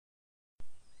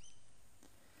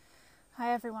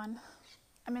Hi everyone,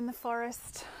 I'm in the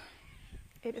forest.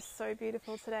 It is so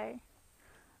beautiful today.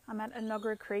 I'm at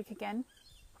Enoggera Creek again.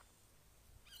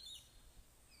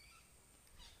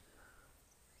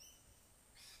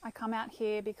 I come out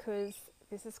here because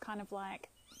this is kind of like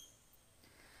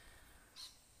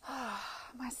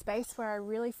my space where I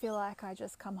really feel like I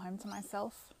just come home to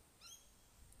myself.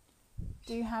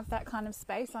 Do you have that kind of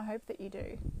space? I hope that you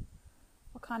do.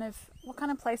 What kind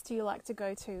of place do you like to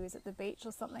go to? Is it the beach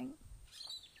or something?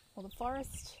 Or the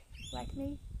forest, like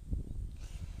me?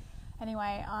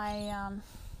 Anyway, I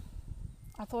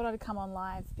thought I'd come on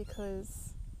live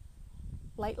because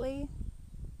lately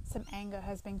some anger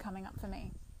has been coming up for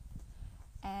me.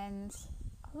 And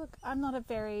look, I'm not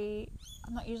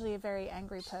usually a very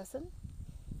angry person,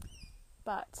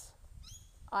 but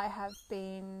I have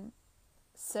been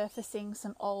surfacing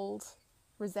some old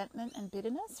resentment and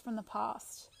bitterness from the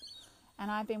past. And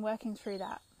I've been working through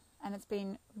that. And it's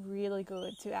been really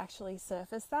good to actually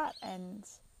surface that and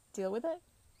deal with it.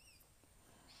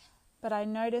 But I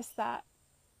noticed that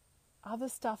other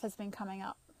stuff has been coming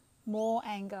up, more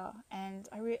anger. And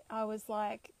I was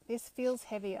like, this feels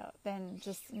heavier than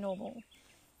just normal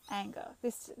anger.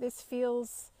 This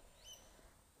feels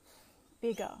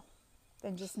bigger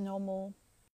than just normal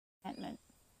resentment.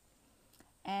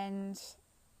 And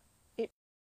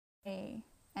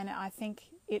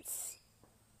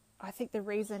I think the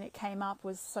reason it came up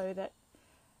was so that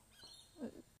I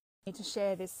need to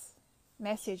share this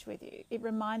message with you. It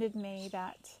reminded me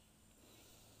that,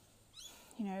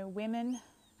 women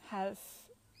have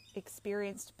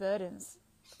experienced burdens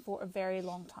for a very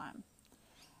long time.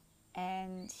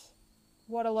 And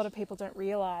what a lot of people don't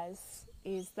realize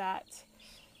is that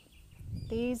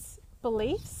these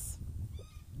beliefs,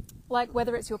 like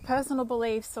whether it's your personal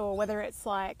beliefs or whether it's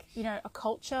like, a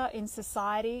culture in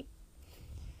society,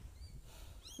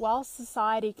 while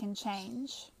society can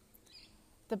change,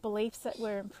 the beliefs that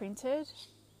were imprinted,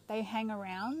 they hang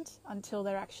around until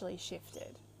they're actually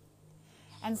shifted.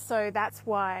 And so that's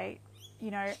why,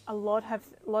 a lot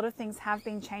of things have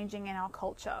been changing in our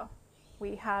culture.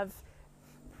 We have,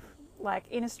 like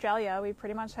in Australia, we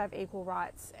pretty much have equal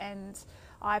rights. And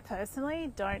I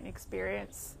personally don't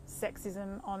experience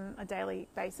sexism on a daily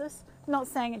basis. I'm not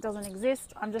saying it doesn't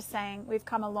exist. I'm just saying we've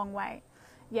come a long way.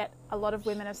 Yet a lot of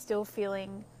women are still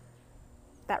feeling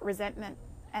that resentment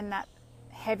and that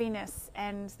heaviness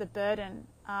and the burden.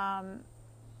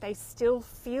 They still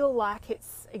feel like it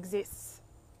exists.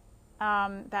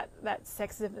 That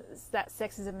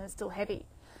sexism is still heavy.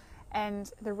 And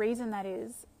the reason that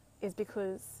is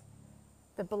because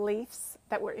the beliefs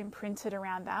that were imprinted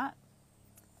around that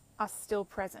are still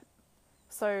present.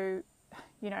 So,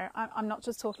 I'm not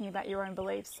just talking about your own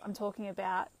beliefs. I'm talking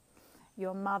about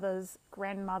your mother's,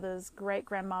 grandmother's,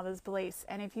 great-grandmother's beliefs.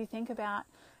 And if you think about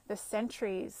the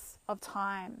centuries of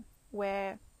time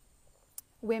where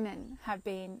women have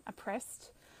been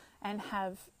oppressed and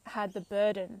have had the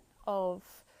burden of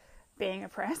being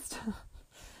oppressed,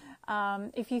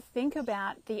 if you think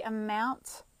about the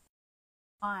amount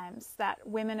of times that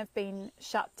women have been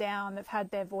shut down, they've had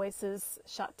their voices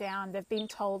shut down, they've been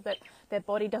told that their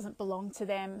body doesn't belong to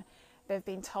them, they've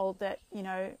been told that,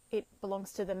 it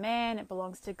belongs to the man, it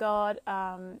belongs to God,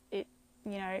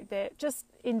 they're just,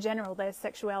 in general, their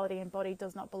sexuality and body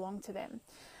does not belong to them.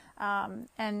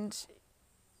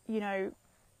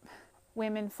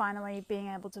 Women finally being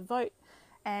able to vote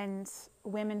and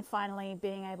women finally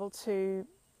being able to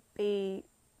be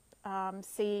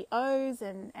CEOs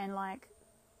and like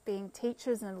being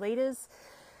teachers and leaders.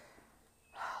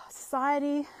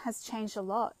 Society has changed a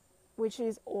lot, which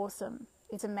is awesome.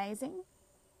 It's amazing.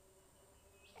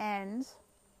 And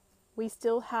we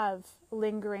still have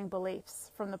lingering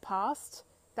beliefs from the past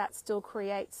that still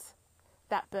creates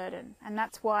that burden. And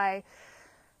that's why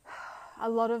a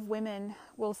lot of women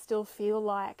will still feel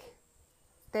like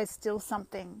there's still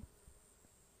something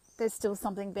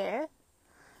there.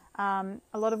 A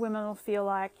lot of women will feel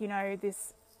like,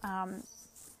 this,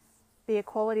 the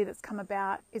equality that's come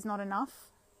about is not enough.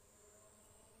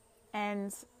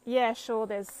 And yeah, sure,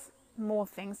 there's more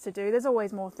things to do. There's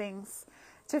always more things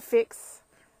to fix.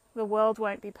 The world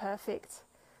won't be perfect.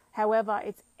 However,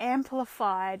 it's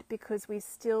amplified because we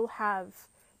still have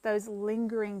those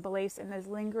lingering beliefs and those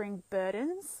lingering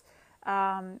burdens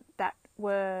that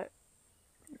were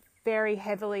very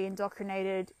heavily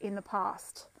indoctrinated in the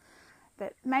past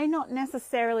that may not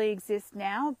necessarily exist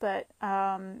now, but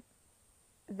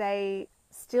they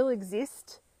still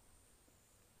exist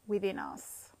within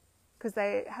us because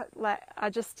they are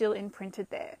just still imprinted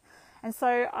there. And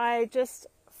so I just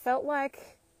felt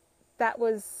like that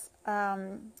was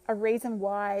a reason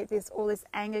why all this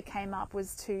anger came up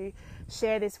was to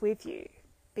share this with you,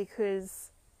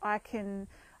 because I can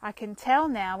tell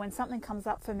now when something comes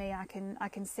up for me, I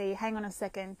can see, hang on a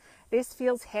second, this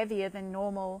feels heavier than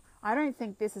normal. I don't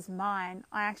think this is mine.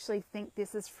 I actually think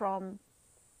this is from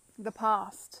the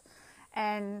past.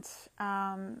 And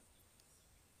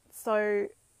so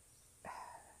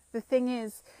the thing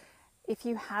is, if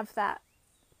you have that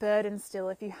burden still,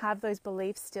 if you have those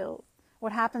beliefs still,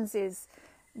 what happens is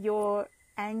your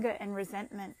anger and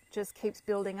resentment just keeps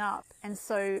building up. And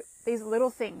so these little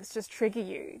things just trigger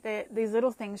you. These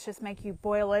little things just make you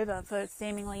boil over for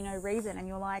seemingly no reason. And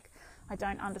you're like, I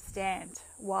don't understand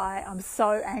why I'm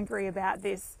so angry about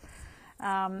this.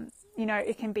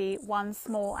 It can be one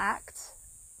small act,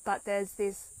 but there's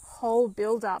this whole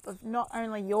build-up of not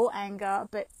only your anger,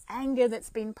 but anger that's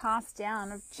been passed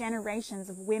down of generations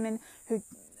of women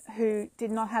who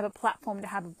did not have a platform to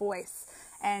have a voice,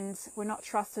 and were not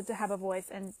trusted to have a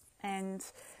voice, and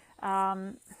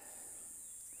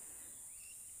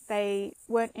they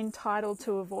weren't entitled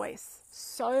to a voice.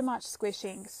 So much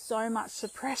squishing, so much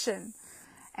suppression.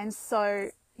 And so,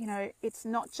 it's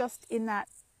not just in that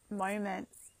moment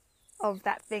of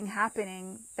that thing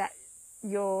happening that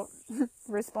you're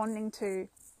responding to.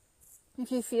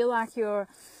 If you feel like you're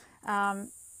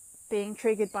being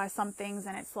triggered by some things,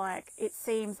 and it's like, it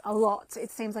seems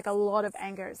like a lot of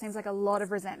anger, it seems like a lot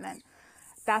of resentment,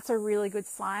 that's a really good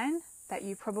sign that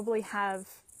you probably have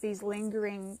these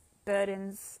lingering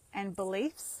burdens and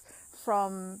beliefs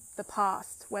from the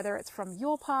past, whether it's from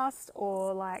your past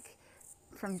or like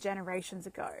from generations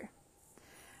ago.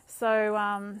 So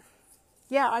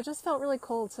I just felt really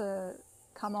called to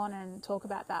come on and talk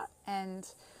about that. And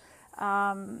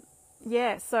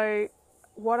so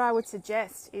what I would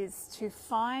suggest is to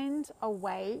find a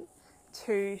way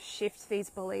to shift these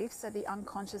beliefs at the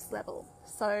unconscious level.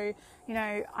 So,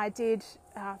 I did,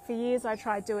 for years I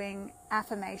tried doing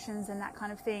affirmations and that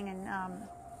kind of thing. And,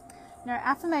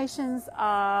 affirmations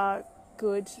are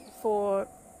good for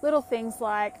little things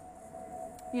like,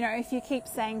 if you keep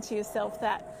saying to yourself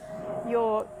that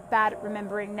you're bad at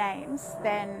remembering names,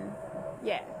 then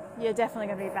you're definitely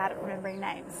going to be bad at remembering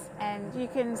names. And you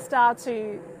can start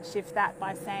to shift that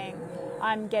by saying,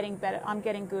 I'm getting better, I'm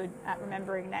getting good at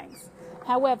remembering names.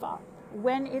 However,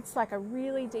 when it's like a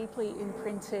really deeply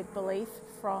imprinted belief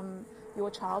from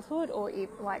your childhood or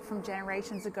like from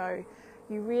generations ago,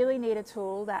 you really need a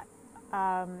tool that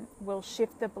will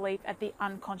shift the belief at the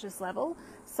unconscious level.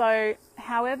 So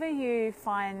however you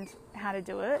find how to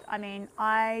do it,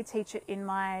 I teach it in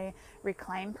my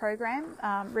Reclaim program.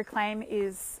 Reclaim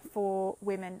is for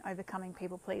women overcoming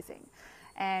people pleasing.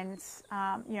 And,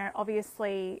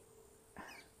 obviously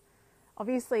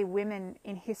women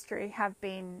in history have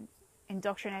been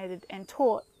indoctrinated and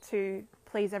taught to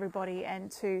please everybody and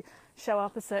to show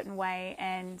up a certain way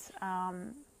and,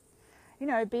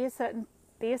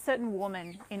 be a certain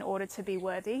woman in order to be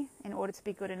worthy, in order to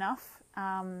be good enough.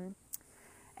 And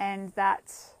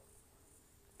that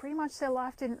pretty much their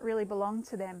life didn't really belong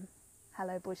to them.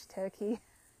 Hello, bush turkey.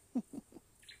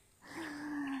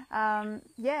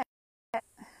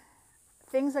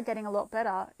 Things are getting a lot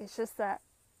better. It's just that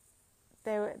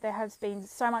there has been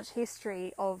so much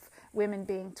history of women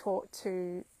being taught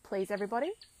to please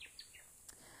everybody,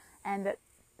 and that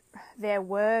their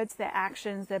words, their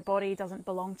actions, their body doesn't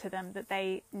belong to them, that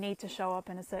they need to show up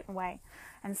in a certain way.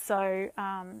 And so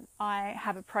I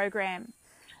have a program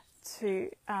to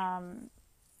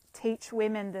teach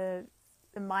women the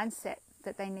mindset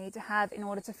that they need to have in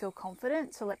order to feel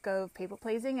confident, to let go of people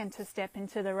pleasing and to step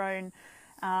into their own,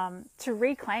 to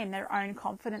reclaim their own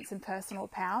confidence and personal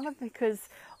power, because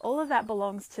all of that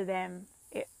belongs to them.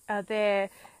 Their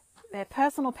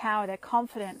personal power, their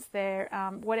confidence, their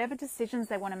whatever decisions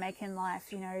they want to make in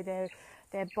life, their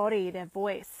body, their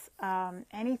voice,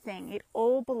 anything, it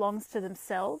all belongs to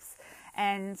themselves.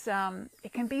 And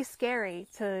it can be scary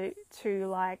to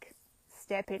like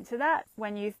step into that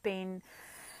when you've been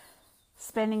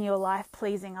spending your life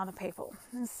pleasing other people.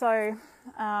 And so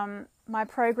my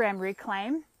program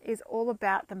Reclaim is all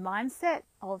about the mindset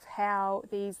of how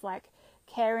these like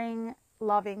caring,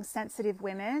 loving, sensitive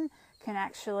women can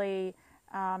actually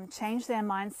change their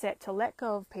mindset to let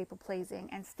go of people pleasing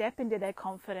and step into their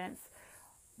confidence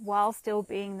while still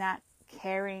being that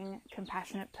caring,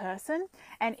 compassionate person.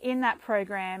 And in that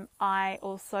program, I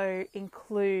also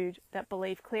include that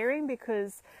belief clearing,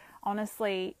 because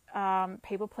honestly,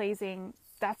 people pleasing,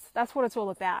 that's what it's all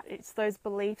about. It's those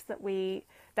beliefs that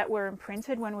were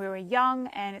imprinted when we were young,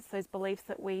 and it's those beliefs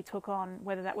that we took on,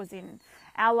 whether that was in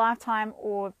our lifetime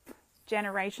or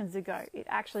generations ago. It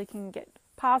actually can get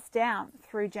passed down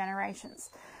through generations.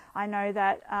 I know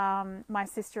that my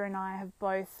sister and I have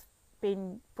both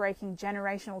been breaking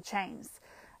generational chains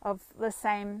of the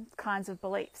same kinds of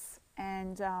beliefs.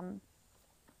 And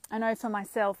I know for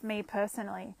myself, me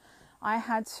personally, I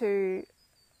had to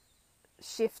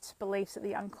shift beliefs at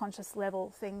the unconscious level.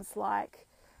 Things like,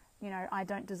 you know, I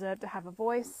don't deserve to have a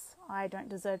voice. I don't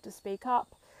deserve to speak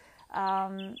up.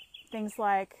 Things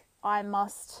like I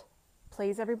must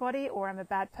please everybody or I'm a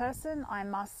bad person. I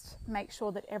must make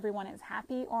sure that everyone is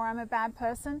happy or I'm a bad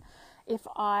person. If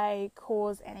I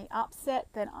cause any upset,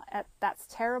 then that's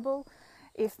terrible.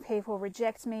 If people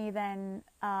reject me, then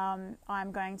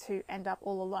I'm going to end up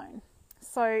all alone.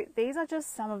 So these are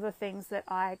just some of the things that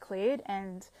I cleared,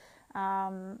 and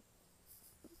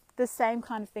the same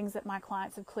kind of things that my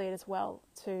clients have cleared as well,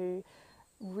 to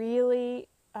really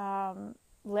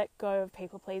let go of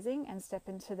people pleasing and step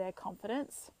into their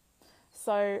confidence.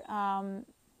 So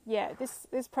yeah,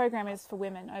 this program is for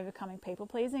women overcoming people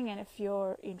pleasing, and if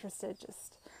you're interested,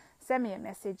 just send me a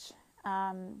message.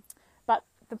 But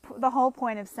the whole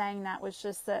point of saying that was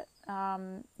just that,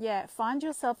 yeah, find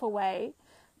yourself a way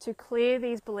to clear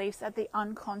these beliefs at the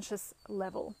unconscious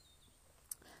level.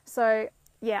 So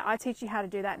yeah, I teach you how to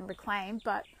do that in Reclaim,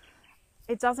 but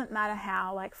it doesn't matter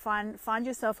how. Like, find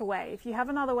yourself a way. If you have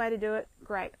another way to do it,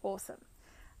 great, awesome.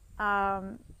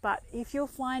 But if you're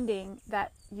finding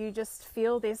that you just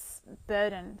feel this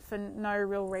burden for no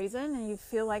real reason, and you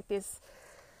feel like this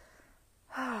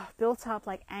built up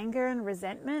like anger and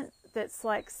resentment that's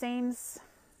like seems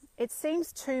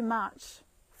too much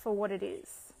for what it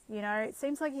is, you know, it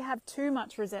seems like you have too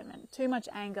much resentment, too much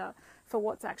anger for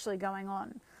what's actually going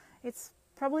on. It's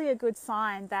probably a good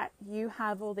sign that you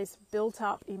have all this built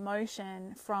up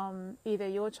emotion from either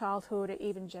your childhood or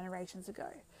even generations ago.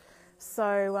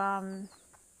 So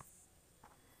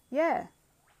yeah,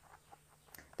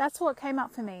 that's what came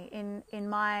up for me in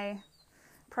my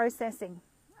processing.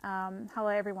 Hello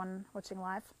everyone watching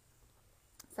live,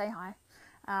 say hi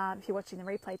if you're watching the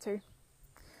replay too.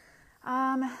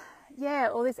 Yeah,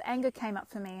 all this anger came up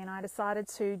for me, and I decided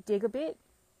to dig a bit.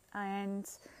 And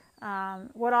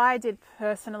what I did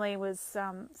personally was,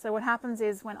 so what happens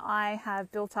is when I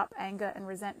have built up anger and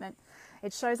resentment,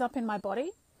 it shows up in my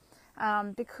body,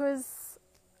 because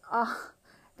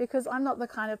I'm not the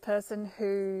kind of person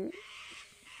who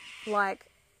like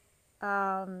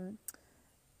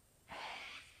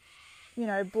you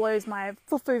know, blows my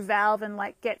fufu valve and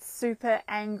like gets super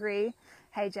angry.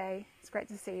 Hey Jay, it's great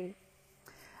to see you.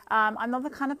 I'm not the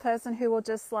kind of person who will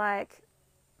just like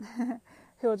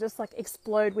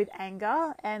explode with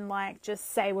anger and like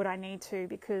just say what I need to,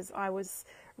 because I was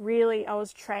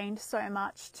trained so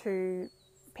much to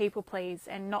people please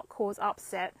and not cause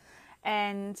upset.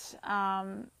 And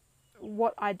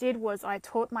what I did was I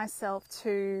taught myself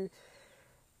to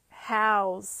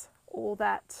house all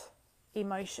that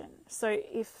emotion. So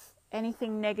if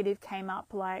anything negative came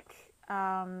up, like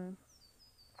hey,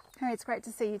 it's great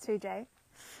to see you too, Jay.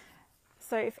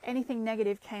 So if anything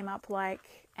negative came up,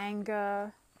 like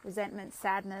anger, resentment,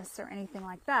 sadness, or anything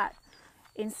like that,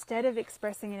 instead of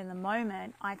expressing it in the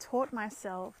moment, I taught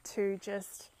myself to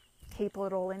just keep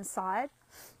it all inside.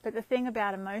 But the thing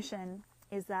about emotion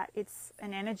is that it's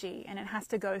an energy and it has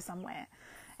to go somewhere.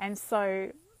 And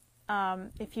so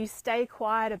if you stay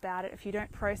quiet about it, if you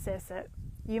don't process it,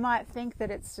 you might think that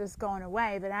it's just gone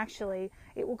away, but actually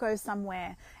it will go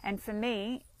somewhere. And for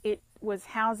me, it was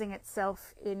housing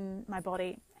itself in my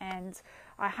body. And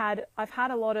I've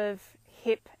had a lot of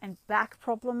hip and back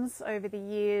problems over the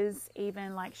years,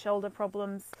 even like shoulder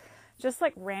problems, just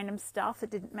like random stuff that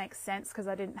didn't make sense because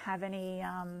I didn't have any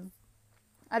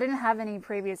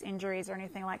previous injuries or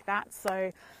anything like that.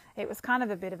 So it was kind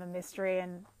of a bit of a mystery,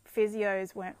 and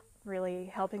physios weren't really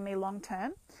helping me long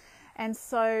term. And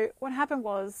so what happened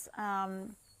was,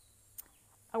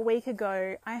 a week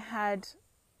ago, I had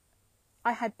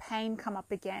pain come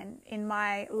up again in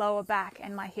my lower back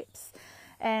and my hips,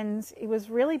 and it was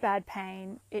really bad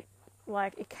pain. It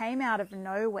came out of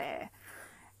nowhere,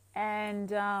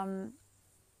 and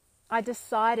I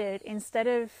decided, instead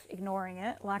of ignoring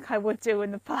it like I would do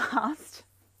in the past,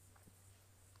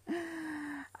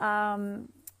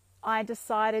 I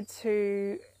decided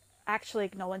to actually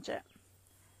acknowledge it.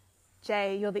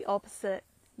 Jay, you're the opposite.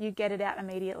 You get it out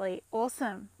immediately.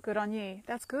 Awesome. Good on you.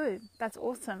 That's good. That's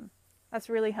awesome. That's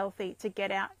really healthy to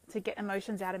get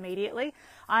emotions out immediately.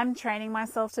 I'm training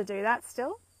myself to do that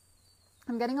still.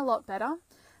 I'm getting a lot better,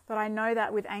 but I know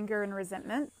that with anger and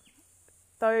resentment,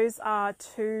 those are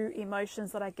two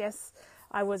emotions that I guess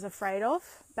I was afraid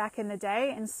of back in the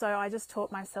day. And so I just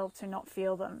taught myself to not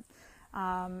feel them,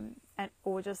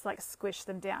 or just like squish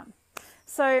them down.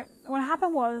 So what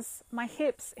happened was my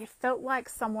hips, it felt like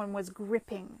someone was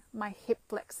gripping my hip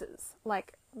flexors,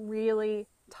 like really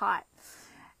tight.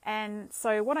 And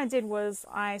so what I did was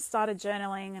I started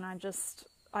journaling, and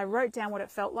I wrote down what it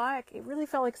felt like. It really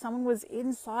felt like someone was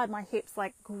inside my hips,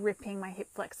 like gripping my hip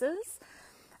flexors.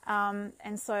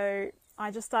 And so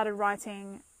I just started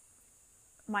writing,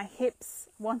 my hips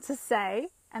want to say,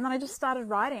 and then I just started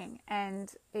writing,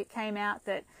 and it came out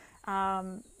that,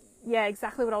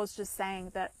 exactly what I was just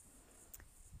saying, that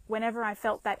whenever I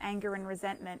felt that anger and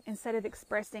resentment, instead of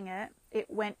expressing it, it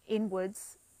went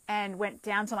inwards and went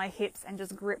down to my hips and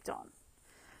just gripped on.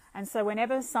 And so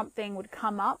whenever something would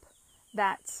come up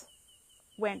that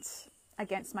went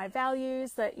against my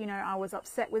values, that, I was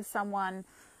upset with someone,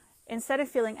 instead of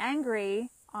feeling angry,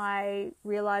 I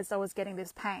realized I was getting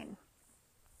this pain.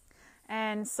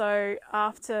 And so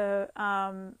after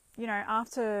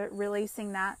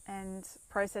releasing that and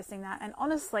processing that, and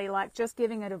honestly, like, just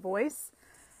giving it a voice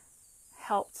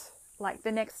helped. Like,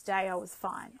 the next day I was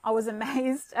fine. I was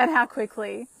amazed at how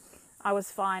quickly I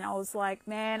was fine. I was like,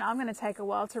 man, I'm going to take a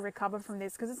while to recover from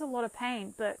this because it's a lot of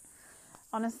pain. But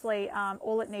honestly,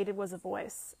 all it needed was a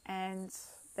voice, and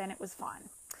then it was fine.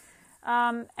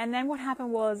 And then what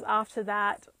happened was, after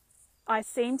that, I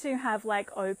seemed to have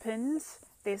like opened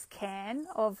this can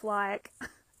of like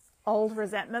old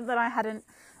resentment that I hadn't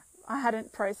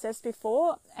processed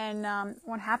before. And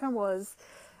what happened was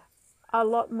a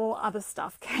lot more other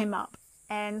stuff came up.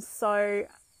 And so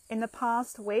in the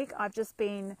past week, I've just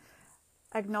been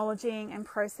acknowledging and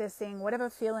processing whatever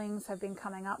feelings have been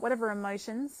coming up, whatever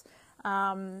emotions.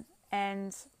 And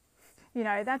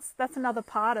that's another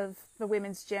part of the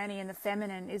women's journey in the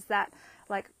feminine, is that,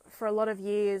 like, for a lot of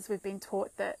years we've been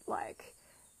taught that, like,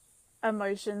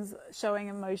 showing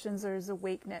emotions is a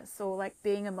weakness, or like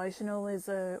being emotional is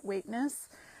a weakness.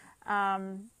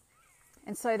 And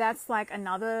so that's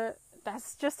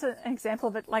just an example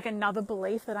of it, like another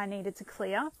belief that I needed to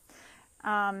clear.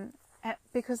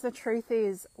 Because the truth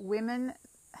is, women,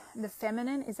 the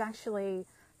feminine is actually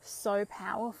so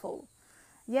powerful.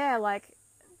 Yeah, like,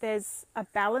 there's a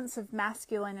balance of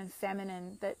masculine and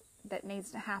feminine that needs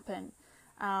to happen.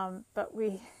 But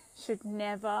we should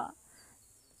never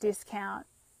discount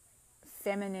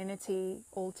femininity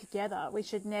altogether. We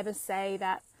should never say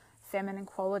that feminine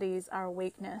qualities are a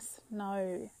weakness.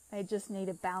 No, they just need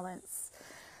a balance.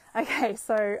 Okay,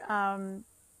 so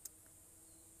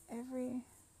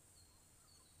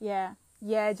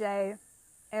Jay,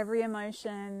 every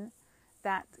emotion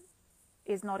that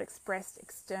is not expressed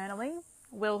externally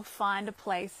will find a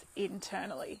place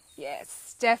internally.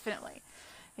 Yes, definitely.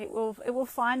 It will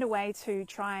find a way to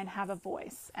try and have a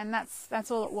voice, and that's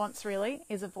all it wants, really,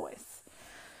 is a voice.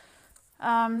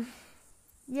 So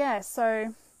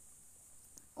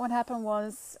what happened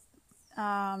was,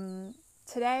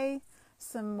 today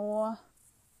some more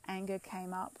anger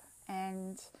came up,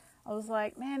 and I was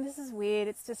like, man, this is weird.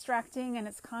 It's distracting, and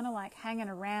it's kind of like hanging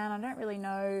around. I don't really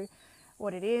know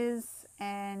what it is.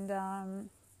 And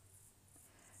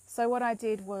so what I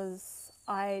did was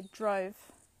I drove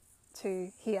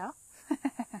to here,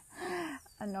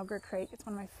 Enoggera Creek. It's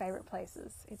one of my favorite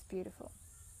places. It's beautiful.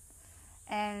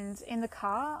 And in the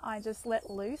car, I just let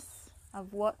loose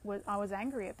of what I was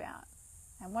angry about.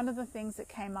 And one of the things that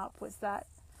came up was that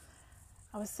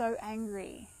I was so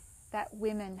angry that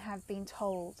women have been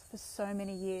told for so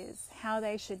many years how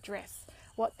they should dress,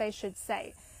 what they should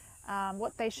say,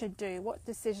 what they should do, what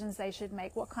decisions they should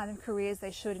make, what kind of careers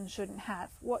they should and shouldn't have,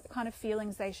 what kind of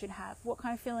feelings they should have, what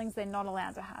kind of feelings they're not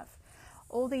allowed to have.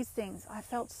 All these things. I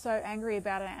felt so angry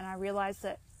about it, and I realized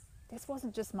that this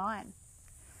wasn't just mine.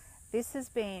 This has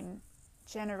been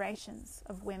generations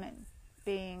of women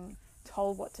being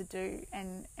told what to do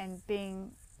and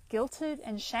being guilted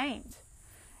and shamed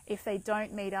if they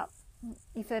don't meet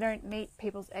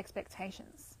people's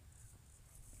expectations.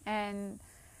 And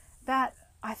that,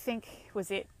 I think,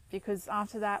 was it, because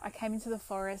after that I came into the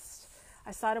forest,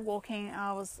 I started walking, and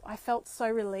I felt so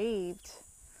relieved.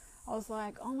 I was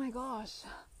like, oh my gosh,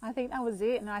 I think that was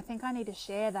it, and I think I need to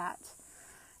share that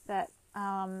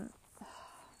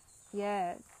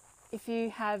if you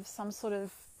have some sort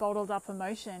of bottled up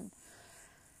emotion,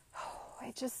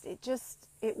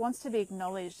 it wants to be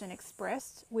acknowledged and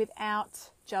expressed without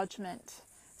judgment.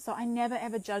 So I never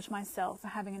ever judge myself for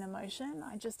having an emotion.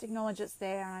 I just acknowledge it's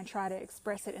there, and I try to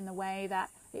express it in the way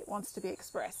that it wants to be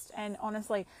expressed. And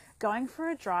honestly, going for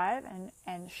a drive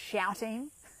and shouting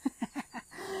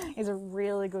is a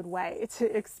really good way to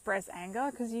express anger,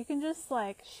 because you can just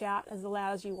like shout as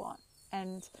loud as you want,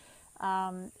 and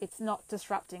it's not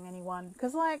disrupting anyone.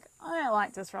 Because, like, I don't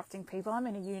like disrupting people. I'm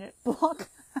in a unit block.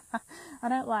 I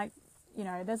don't like you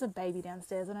know, there's a baby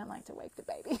downstairs. I don't like to wake the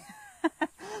baby.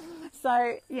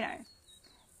 So, you know,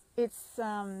 it's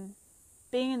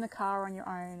being in the car on your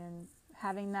own and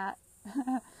having that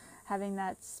having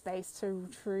that space to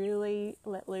truly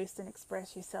let loose and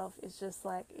express yourself is just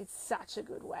like, it's such a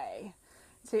good way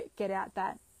to get out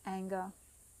that anger.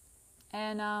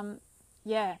 And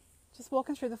yeah, just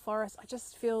walking through the forest, I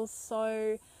just feel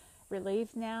so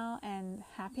relieved now and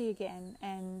happy again.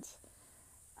 And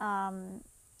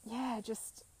yeah,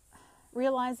 just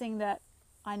realizing that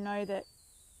I know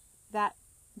that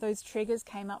those triggers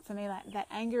came up for me, like that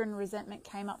anger and resentment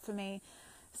came up for me,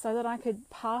 so that I could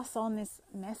pass on this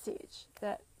message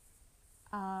that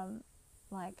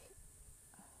like,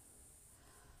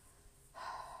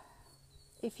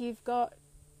 if you've got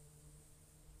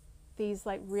these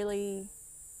like really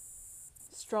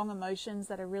strong emotions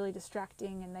that are really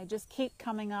distracting and they just keep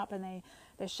coming up and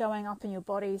they're showing up in your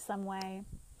body some way,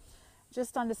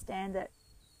 just understand that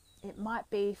it might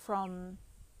be from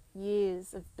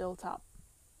years of built up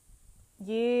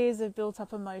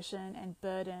emotion and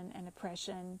burden and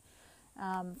oppression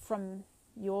from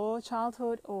your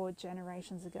childhood or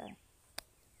generations ago.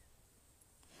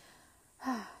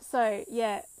 So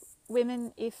yeah,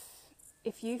 women, if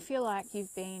you feel like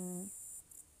you've been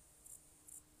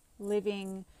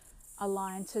living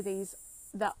aligned to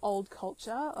that old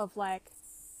culture of like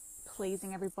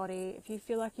pleasing everybody, if you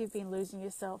feel like you've been losing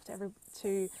yourself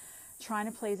to trying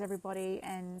to please everybody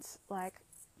and like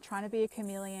trying to be a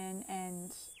chameleon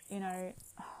and, you know,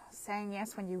 saying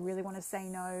yes when you really want to say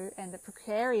no, and the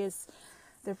precarious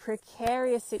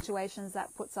situations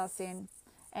that puts us in,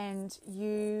 and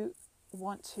you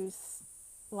want to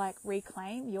like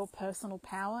reclaim your personal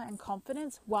power and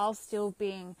confidence while still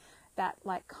being that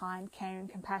like kind, caring,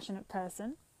 compassionate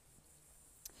person,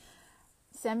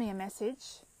 send me a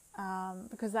message,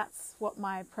 because that's what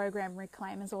my program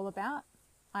Reclaim is all about.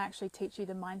 I actually teach you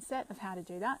the mindset of how to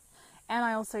do that. And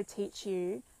I also teach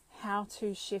you how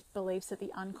to shift beliefs at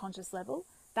the unconscious level.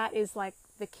 That is like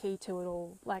the key to it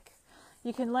all. Like,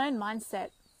 you can learn mindset.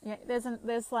 You know,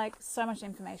 there's like so much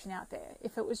information out there.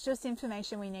 If it was just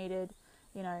information we needed,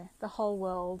 you know, the whole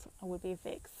world would be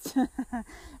fixed.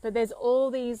 But there's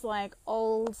all these like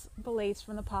old beliefs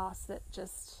from the past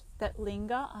that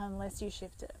linger unless you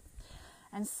shift it.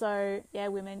 And so, yeah,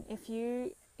 women, if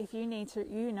you need to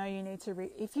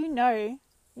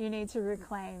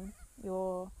reclaim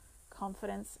your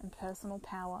confidence and personal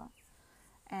power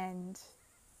and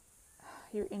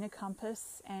your inner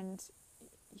compass, and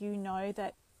you know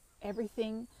that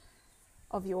everything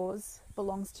of yours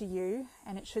belongs to you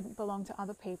and it shouldn't belong to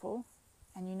other people,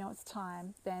 and you know it's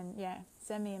time, then yeah,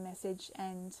 send me a message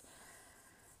and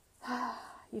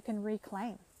you can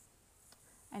reclaim.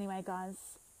 Anyway,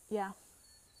 guys, yeah,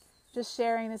 just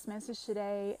sharing this message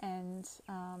today, and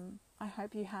I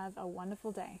hope you have a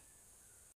wonderful day.